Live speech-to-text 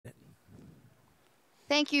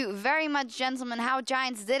Thank you very much, gentlemen. How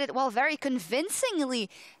Giants did it, well, very convincingly,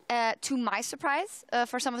 to my surprise,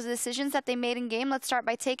 for some of the decisions that they made in game. Let's start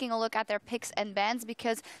by taking a look at their picks and bans,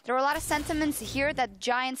 because there were a lot of sentiments here that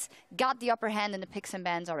Giants got the upper hand in the picks and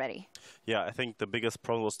bans already. Yeah, I think the biggest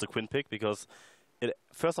problem was the Quinn pick, because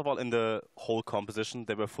first of all, in the whole composition,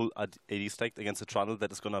 they were full AD stacked against a Trundle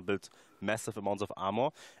that is going to build massive amounts of armor,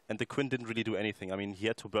 and the Quinn didn't really do anything. I mean, he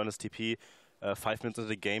had to burn his TP 5 minutes into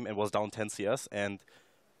the game and was down 10 CS, and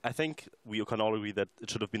I think we can all agree that it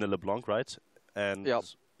should have been a LeBlanc, right? And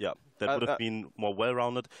yeah, that would have been more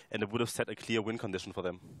well-rounded, and it would have set a clear win condition for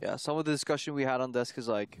them. Yeah, some of the discussion we had on desk is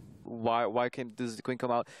like, why does the Quinn come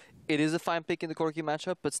out? It is a fine pick in the Corki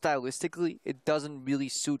matchup, but stylistically, it doesn't really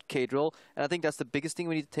suit K-Drill. And I think that's the biggest thing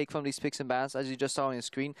we need to take from these picks and bans, as you just saw on your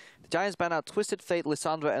screen. The Giants ban out Twisted Fate,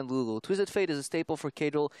 Lissandra, and Lulu. Twisted Fate is a staple for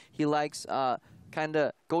K-Drill. He likes kind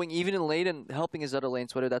of going even in lane and helping his other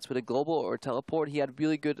lanes, whether that's with a global or teleport. He had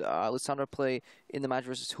really good Lissandra play in the match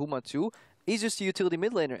versus Huma too. He's just a utility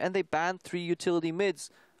mid laner, and they banned 3 utility mids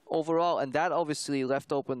overall, and that obviously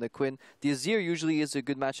left open the Quinn. The Azir usually is a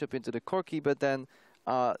good matchup into the Corki, but then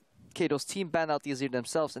Kato's team banned out the Azir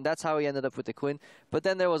themselves, and that's how he ended up with the Quinn. But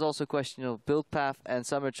then there was also a question of build path and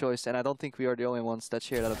summer choice, and I don't think we are the only ones that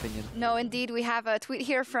share that opinion. No, indeed. We have a tweet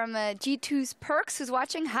here from G2's Perks, who's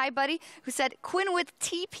watching. Hi, buddy. Who said, Quinn with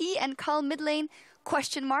TP and Cull mid lane, ?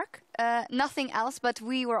 Nothing else, but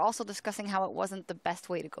we were also discussing how it wasn't the best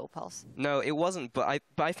way to go, Pulse. No, it wasn't, but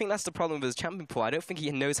I think that's the problem with his champion pool. I don't think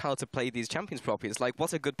he knows how to play these champions properly. It's like,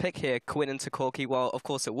 what's a good pick here? Quinn into Corki, well, of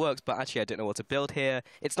course it works, but actually I don't know what to build here.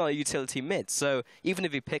 It's not a utility mid, so even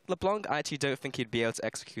if he picked LeBlanc, I actually don't think he'd be able to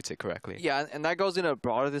execute it correctly. Yeah, and that goes in a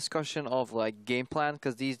broader discussion of like game plan,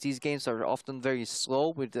 because these games are often very slow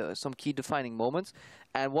with some key defining moments,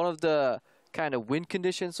 and one of the kind of win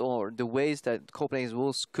conditions or the ways that Copenhagen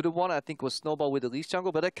Wolves could have won, I think, was Snowball with the least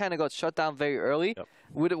jungle, but that kind of got shut down very early. Yep.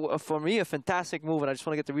 With for me, a fantastic move, and I just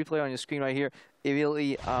want to get the replay on your screen right here.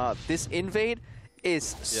 Immediately, this invade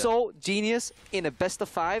is so genius in a best of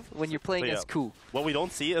 5 when you're playing against Ku. What we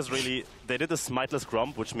don't see is really, they did a smiteless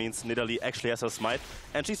grump, which means Nidalee actually has her smite,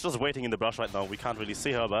 and she's just waiting in the brush right now. We can't really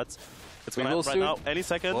see her, but it's going to happen right now, any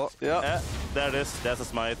second. Oh. Yeah. There it is, there's a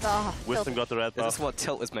smite. Wisdom got the red buff. This is what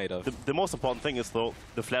Tilt is made of. The most important thing is, though,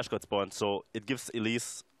 the flash got spawned, so it gives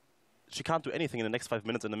Elise, she can't do anything in the next 5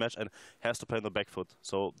 minutes in the match and has to play on the back foot.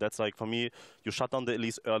 So that's like, for me, you shut down the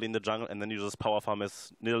Elise early in the jungle and then you just power farm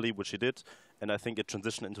as Nidalee, which she did. And I think it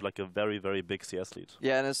transitioned into like a very, very big CS lead.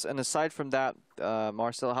 Yeah, and aside from that,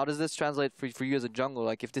 Marcel, how does this translate for you as a jungler?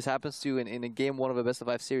 Like, if this happens to you in a game 1 of a best of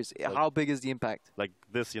 5 series, like, how big is the impact? Like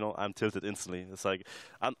this, you know, I'm tilted instantly. It's like,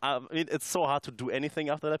 I mean, it's so hard to do anything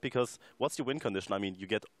after that, because what's your win condition? I mean, you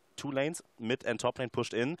get 2 lanes, mid and top lane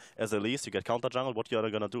pushed in as Elise, you get counter jungle, what you're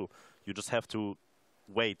gonna do? You just have to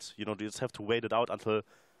wait, you know, you just have to wait it out until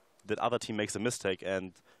that other team makes a mistake.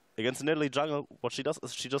 And against Nidalee jungle, what she does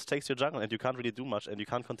is she just takes your jungle and you can't really do much and you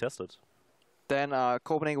can't contest it. Then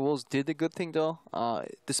Copenhagen Wolves did a good thing though.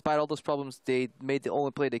 Despite all those problems, they made the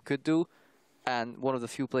only play they could do. And one of the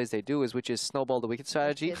few plays they do is, which is snowball the Wicked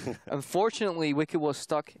strategy. Unfortunately, Wicked was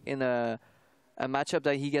stuck in a matchup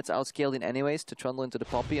that he gets outscaled in anyways to trundle into the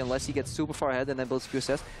Poppy, unless he gets super far ahead and then builds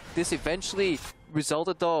QSS. This eventually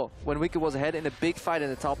resulted though when Wicked was ahead in a big fight in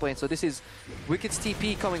the top lane. So this is Wicked's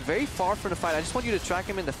TP coming very far from the fight. I just want you to track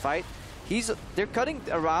him in the fight. They're cutting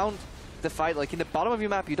around the fight, like in the bottom of your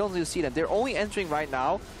map you don't really see them. They're only entering right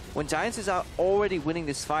now when Giants is out already winning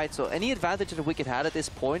this fight. So any advantage that Wicked had at this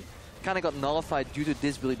point kind of got nullified due to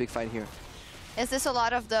this really big fight here. Is this a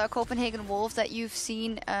lot of the Copenhagen Wolves that you've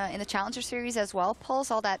seen in the Challenger Series as well, Pulse?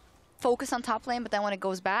 All that focus on top lane, but then when it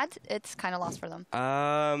goes bad, it's kind of lost for them.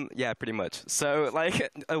 Yeah, pretty much. So, like,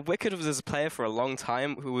 Wicked was this player for a long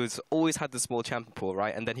time who was always had the small champion pool,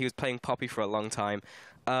 right? And then he was playing Poppy for a long time.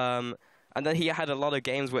 And then he had a lot of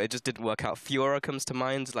games where it just didn't work out. Fiora comes to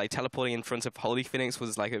mind, like teleporting in front of Holy Phoenix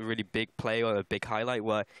was like a really big play or a big highlight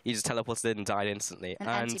where he just teleported and died instantly. An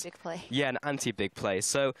anti-big play. Yeah, an anti-big play.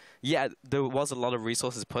 So, yeah, there was a lot of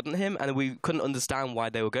resources put in him, and we couldn't understand why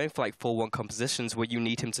they were going for like 4-1 compositions where you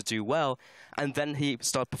need him to do well. And then he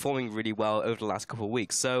started performing really well over the last couple of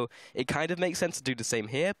weeks. So it kind of makes sense to do the same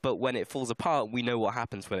here, but when it falls apart, we know what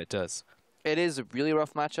happens when it does. It is a really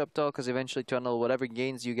rough matchup though, because eventually Tunnel, whatever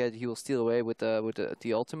gains you get, he will steal away with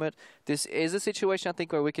the ultimate. This is a situation I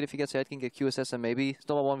think where Wicked, if he gets ahead, can get QSS and maybe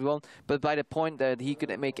Snowball 1v1. But by the point that he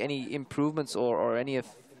could make any improvements or any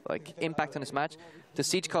like impact on his match, the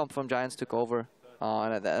siege comp from Giants took over,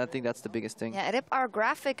 and I think that's the biggest thing. Yeah, rip our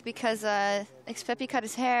graphic because Xpeppy cut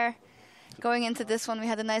his hair. Going into this one, we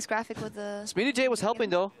had a nice graphic with the... Smitty J was helping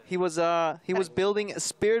though. He was building a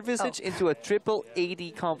Spirit Visage into a triple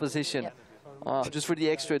 80 composition. Just for the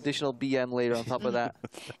extra additional BM later on top of that.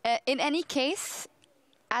 In any case,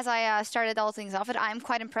 as I started all things off, I'm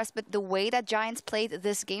quite impressed with the way that Giants played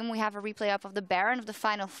this game. We have a replay up of the Baron of the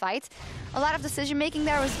final fight. A lot of decision making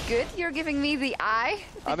there was good. You're giving me the eye.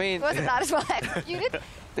 I mean, was it not as well executed?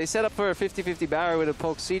 They set up for a 50-50 barrier with a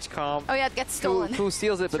poke siege comp. Oh yeah, it gets stolen. Who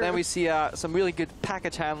steals it? But True. then we see some really good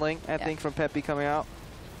package handling, I think, from Peppy coming out.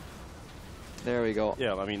 There we go.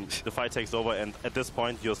 Yeah, I mean, the fight takes over, and at this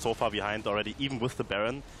point, you're so far behind already, even with the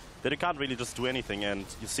Baron, that you can't really just do anything. And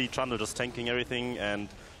you see Trundle just tanking everything, and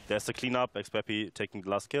there's the cleanup, Peppy taking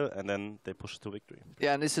the last kill, and then they push it to victory.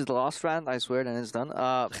 Yeah, and this is the last round, I swear, and it's done.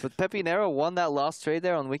 But Peppy Nero won that last trade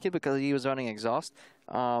there on Wicked because he was running Exhaust.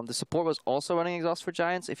 The support was also running Exhaust for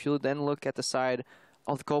Giants. If you then look at the side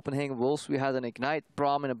of the Copenhagen Wolves, we had an Ignite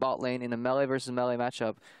Braum in a bot lane in a melee versus melee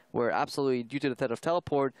matchup where absolutely, due to the threat of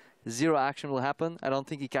teleport, zero action will happen. I don't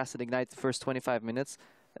think he casted Ignite the first 25 minutes.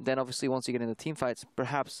 And then obviously once you get into team fights,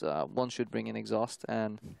 perhaps one should bring in Exhaust.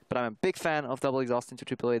 But I'm a big fan of double Exhaust into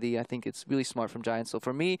triple AD. I think it's really smart from Giants. So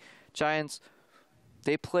for me, Giants,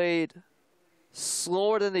 they played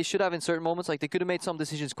slower than they should have in certain moments. Like, they could have made some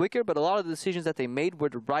decisions quicker, but a lot of the decisions that they made were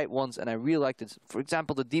the right ones, and I really liked it. For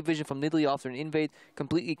example, the deep vision from Nidalee after an invade,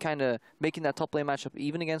 completely kind of making that top lane matchup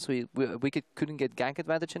even again, so we couldn't get gank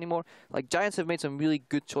advantage anymore. Like, Giants have made some really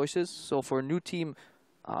good choices, so for a new team,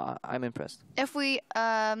 I'm impressed. If we,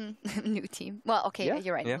 new team. Well, okay, yeah,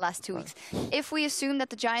 you're right, last 2 weeks. If we assume that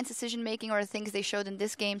the Giants' decision-making or the things they showed in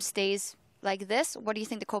this game stays like this, what do you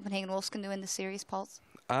think the Copenhagen Wolves can do in this series, Pulse?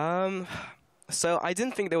 So I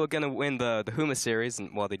didn't think they were going to win the Huma series,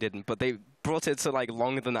 and well, they didn't, but they brought it to like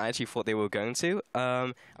longer than I actually thought they were going to.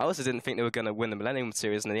 I also didn't think they were going to win the Millennium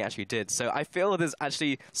series, and they actually did. So I feel there's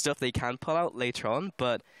actually stuff they can pull out later on,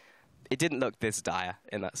 but it didn't look this dire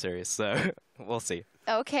in that series, so we'll see.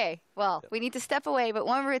 Okay, well, we need to step away, but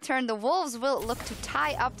when we return, the Wolves will look to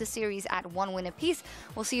tie up the series at 1 win apiece.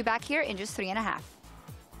 We'll see you back here in just 3.5.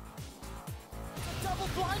 Double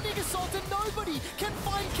blinding assault and nobody can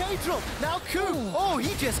find Kadril. Now Ku,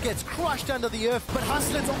 he just gets crushed under the earth, but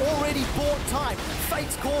Hustler's already bought time.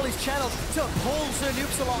 Fate's call is channeled to pull Sir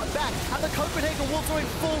Noobsalot back, and the Copenhagen Wolves are in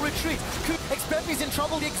full retreat. Xpeppy's in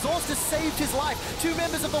trouble, the Exhaust has saved his life. 2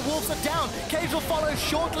 members of the Wolves are down. Kadril follows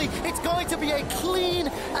shortly. It's going to be a clean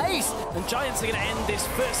ace. And Giants are going to end this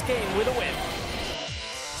first game with a win.